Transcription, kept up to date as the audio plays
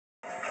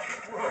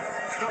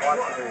Stop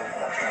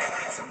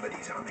what?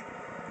 Somebody's humming.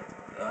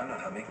 No, I'm not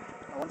humming.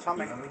 No one's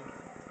humming. You humming?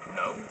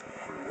 No.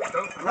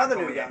 Don't Another crack on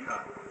new me gun. yet,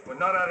 huh? We're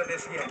not out of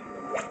this yet.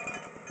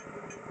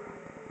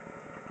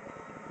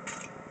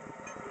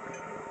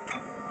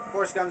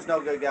 Force gun's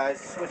no good,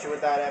 guys. Switch it with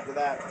that after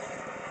that.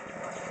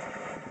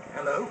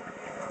 Hello?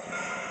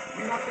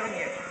 We're not done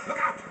yet. Look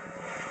out!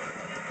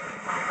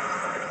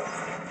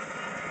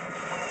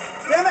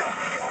 Damn it!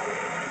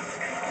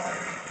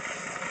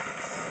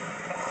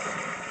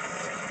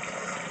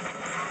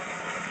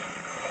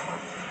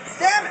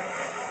 Damn it!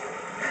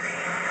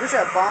 Wish I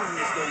had bombs in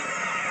this game.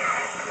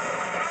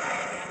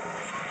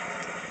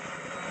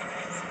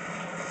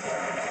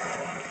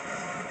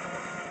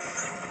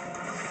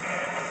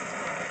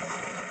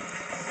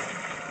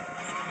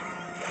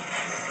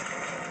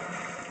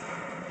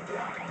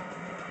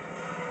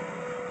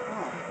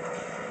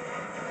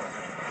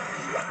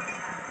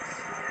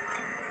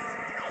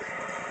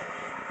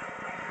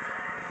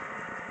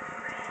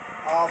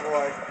 Oh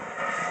boy.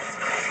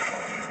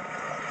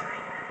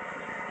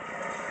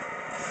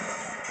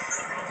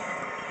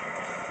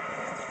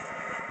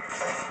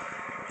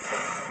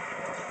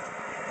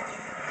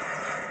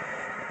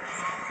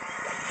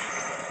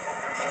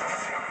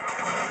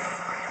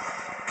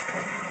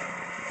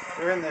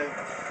 They're in there.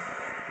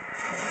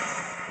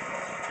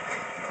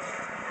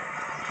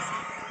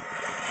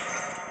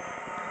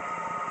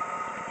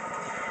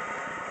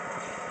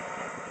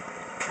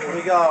 Here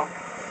we go.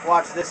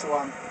 Watch this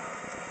one.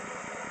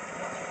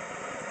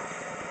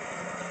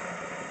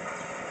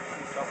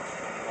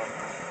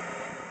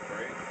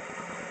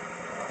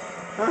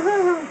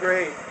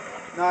 Great.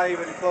 Not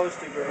even close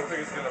to great. I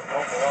think it's gonna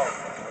bubble up.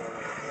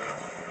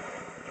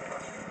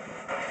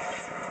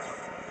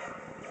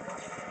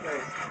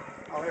 Wait.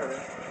 Oh, here it is.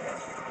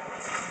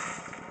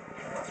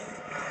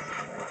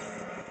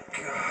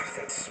 God,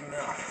 that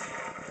smell.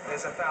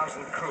 There's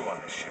 1,000 crew on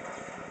this ship.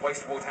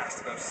 Wastewater has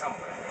to go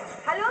somewhere.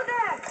 Hello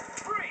there.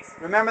 Freeze!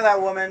 Remember that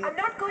woman? I'm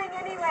not going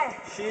anywhere.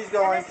 She's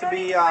going to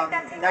be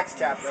next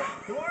chapter.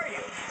 Who are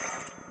you?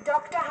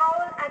 Dr.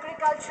 Howell,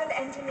 agricultural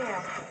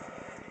engineer.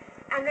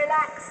 And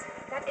relax,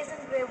 that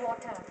isn't grey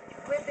water.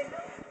 We're below.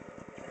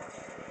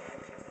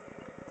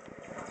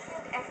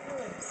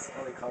 Effluence.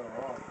 Oh, they cut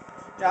her off.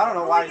 Yeah, I don't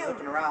know why he's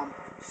looking around.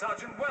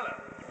 Sergeant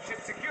Weller, ship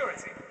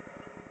security.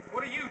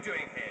 What are you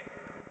doing here?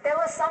 There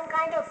was some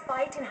kind of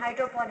fight in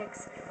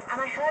hydroponics,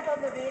 and I heard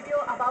on the radio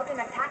about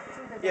an attack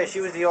through the vents. Yeah, she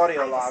was the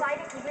audio log. I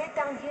decided to wait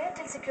down here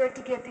till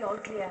security gave the all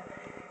clear.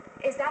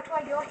 Is that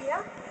why you're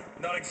here?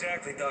 Not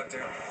exactly,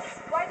 Doctor.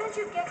 Why don't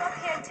you get up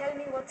here and tell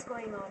me what's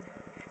going on?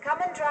 Come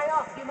and dry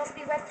off. You must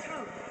be wet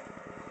through.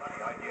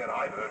 The idea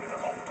I've heard in a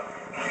long time.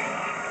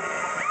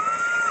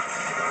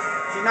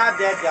 She's not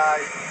dead,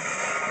 guys.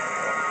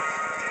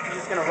 She's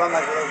just gonna run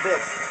like a little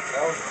bitch.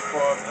 That was a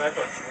surprise. I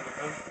thought she would have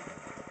been.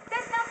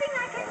 There's nothing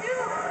I can do.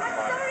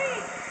 I'm sorry.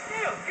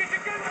 Neil, get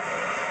your gun.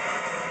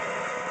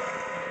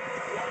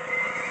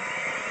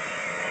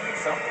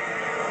 Something.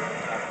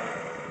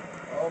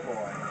 Oh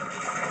boy.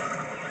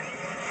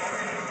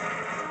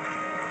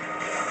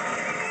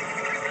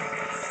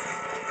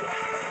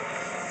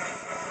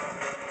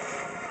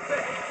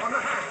 On the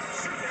hand.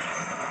 Shoot it.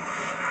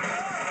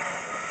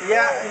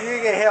 Yeah, you're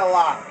gonna get hit a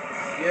lot.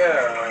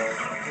 Yeah,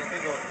 the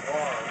thing goes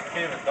wrong. You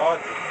can't even dodge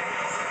it.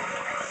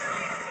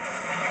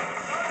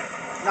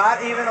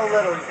 Not even a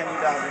little can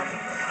you dodge it.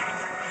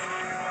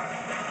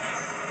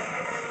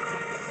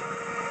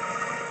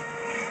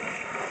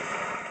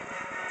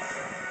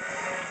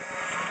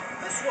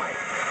 This way.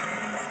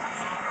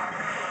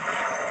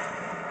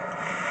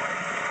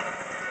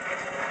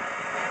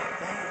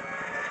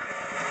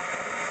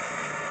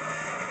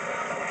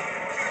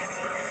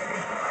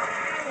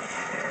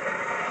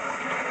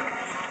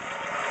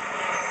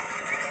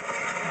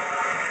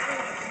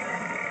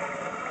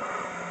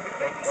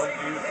 Don't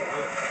use it.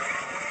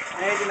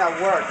 Anything that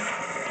works.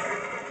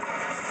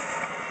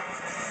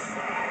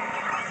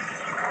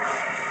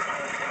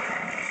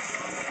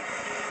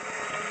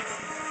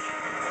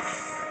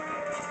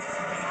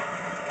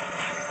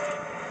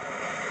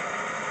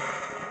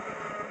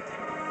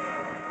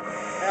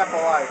 Half a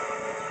life.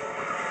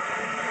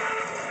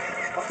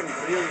 Fucking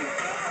really.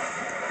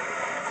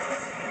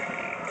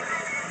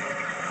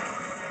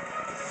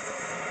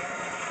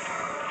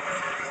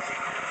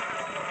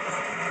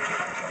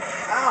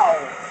 Ow!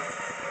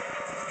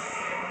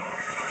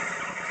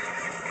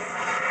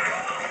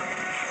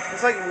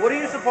 It's like, what are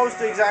you supposed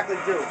to exactly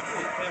do? You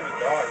can't even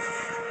dodge.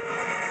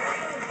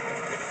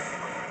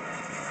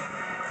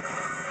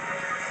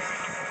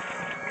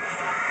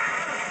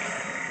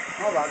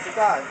 Hold on, to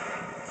die.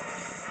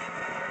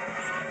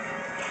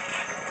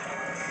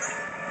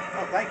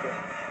 Oh, thank you. I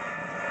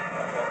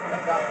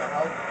got the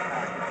health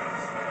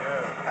packages.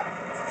 Yeah.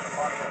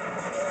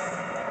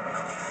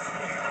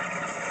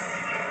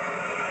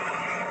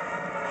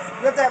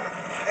 You have to have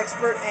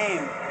expert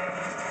aim.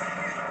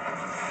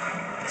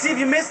 See, if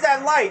you miss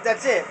that light,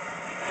 that's it.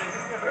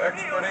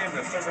 Expert aim,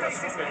 they're still gonna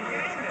swing at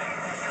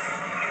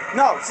you.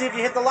 No, see if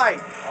you hit the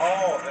light.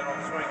 Oh, they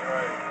don't swing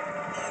right.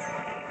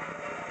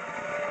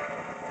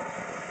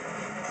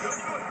 Look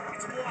good.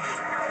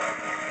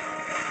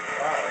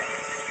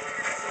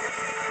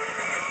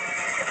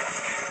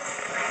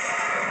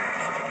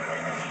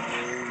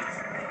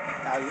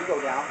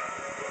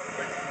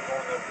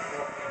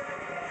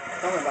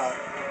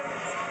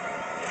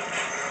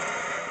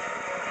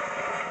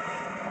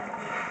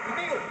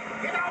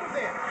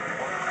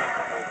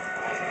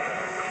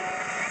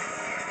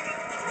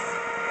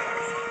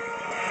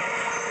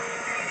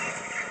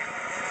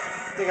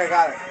 I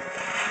got it.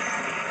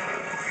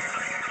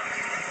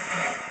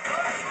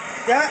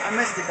 Damn it, I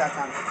missed it that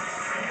time.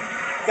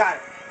 Got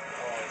it.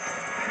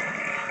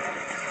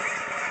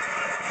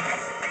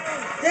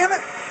 Damn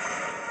it!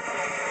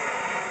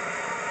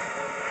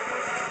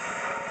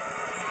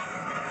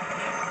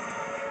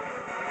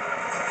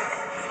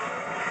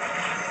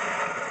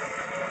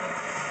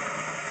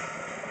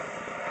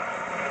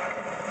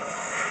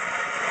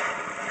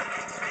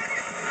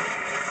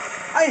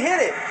 I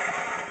hit it!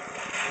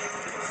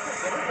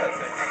 What is that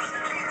thing?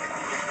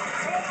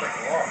 It's like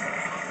a wall.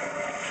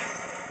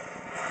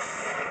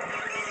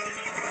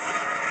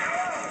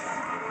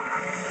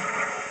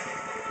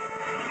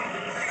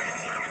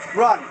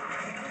 Run!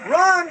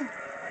 Run!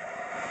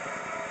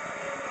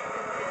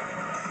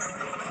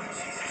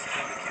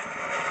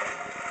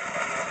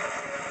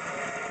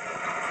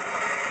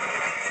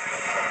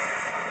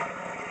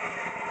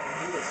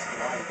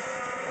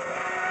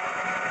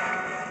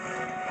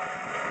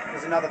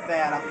 There's another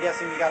fan. I'm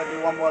guessing you gotta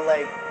do one more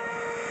leg.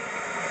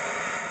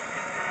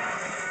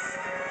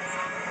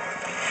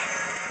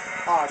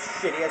 Oh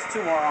shit, he has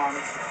 2 more arms.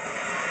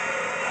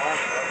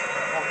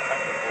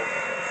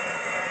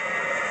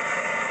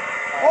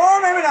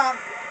 Or maybe not.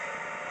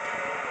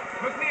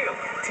 McNeil,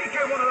 TK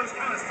one of those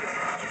canisters.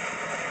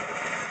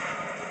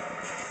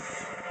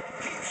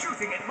 Keep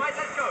shooting, it might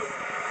let go.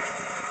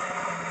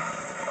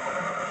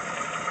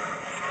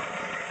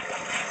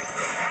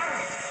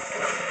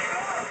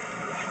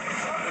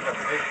 Look at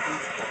the big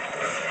boost.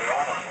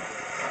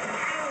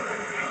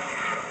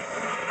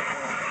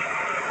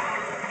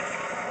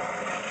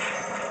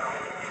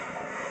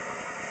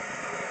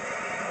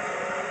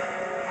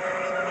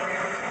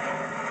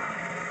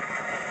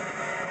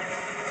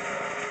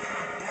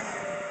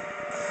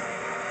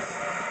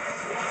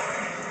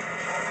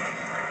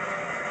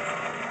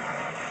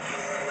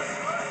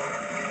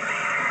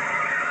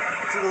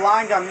 See, the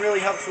line gun really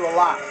helps you a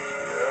lot.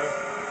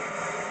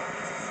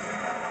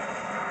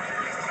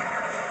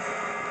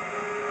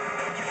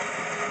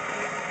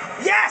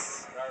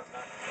 Yes!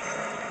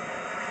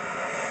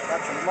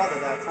 Got your mother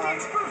that time.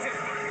 Explosive!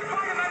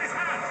 Fire him at his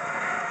hand!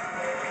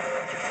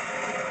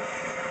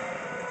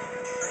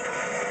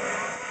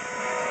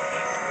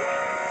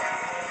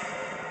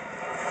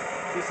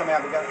 Please tell me I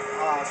have a gun.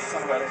 Oh,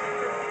 son of a bitch.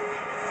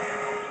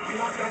 You're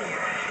not done yet.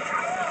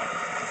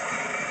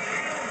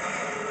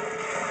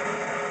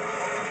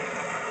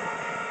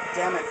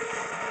 Damn it.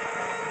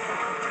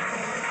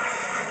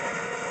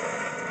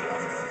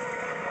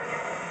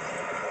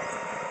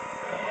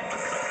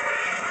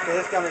 Okay,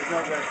 this gun is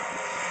no good.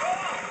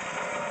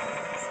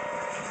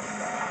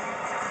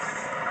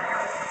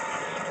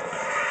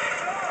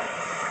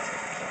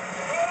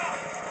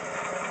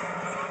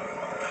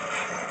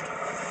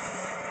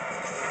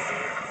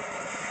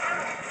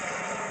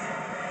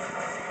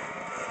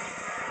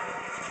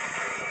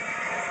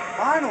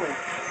 Finally.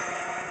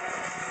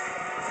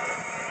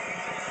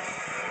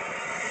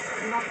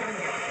 You're not done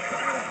yet.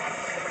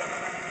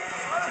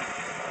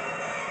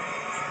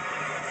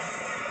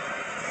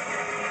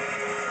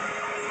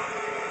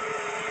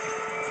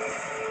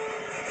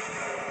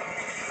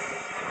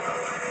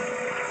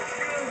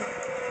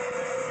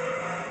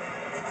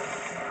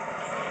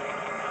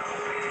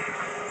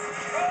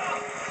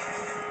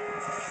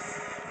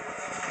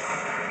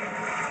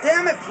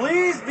 Damn it,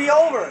 please be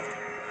over.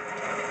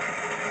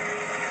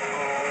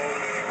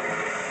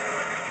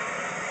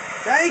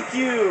 Thank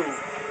you.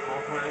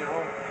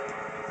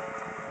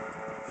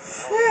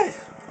 Shit.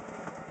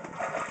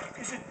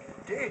 Is it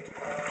dead?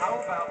 How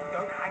about we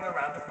don't hang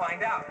around to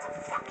find out?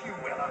 Fuck you,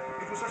 Weller.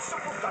 It was a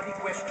simple bloody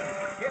question.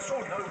 Yes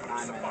or no would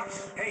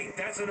suffice. Hey,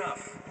 that's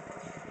enough.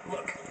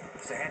 Look,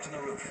 there's a hatch on the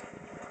roof.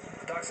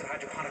 The doc said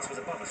hydroponics was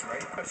above us,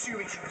 right?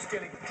 Assuming she was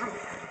telling the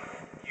truth.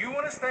 You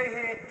want to stay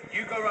here?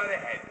 You go right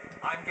ahead.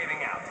 I'm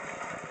getting out.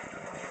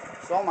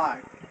 So am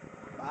I.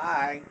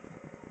 Bye.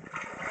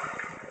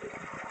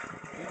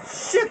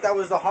 Shit, that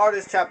was the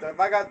hardest chapter. If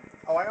I got...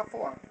 Oh, I got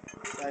 4.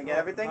 Did I get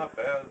everything? Not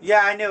bad.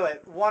 Yeah, I knew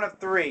it. 1 of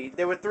 3.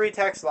 There were 3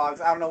 text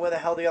logs. I don't know where the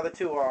hell the other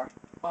 2 are.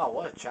 Wow,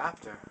 what a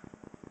chapter.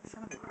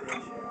 Son of a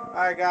bitch.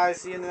 Alright, guys.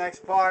 See you in the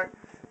next part,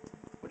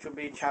 which will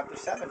be chapter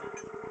 7.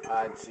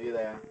 Alright, see you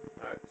there.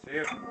 Alright, see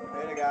you.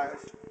 Later,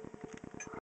 guys.